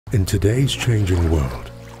In today's changing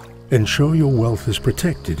world, ensure your wealth is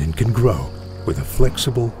protected and can grow with a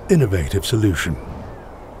flexible, innovative solution.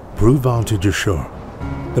 PRUVantage Assure,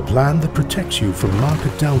 the plan that protects you from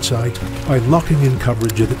market downside by locking in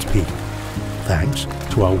coverage at its peak, thanks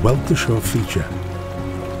to our Wealth Assure feature.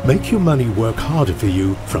 Make your money work harder for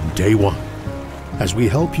you from day one, as we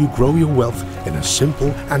help you grow your wealth in a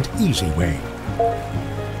simple and easy way.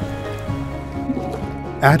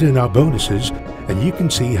 Add in our bonuses and you can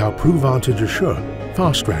see how PRUVantage Assure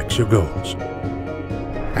fast-tracks your goals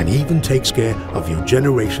and even takes care of your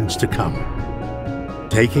generations to come.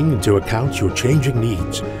 Taking into account your changing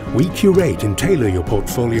needs, we curate and tailor your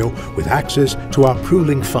portfolio with access to our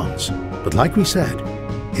pooling funds. But like we said,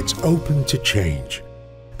 it's open to change,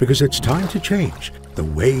 because it's time to change the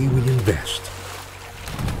way we invest.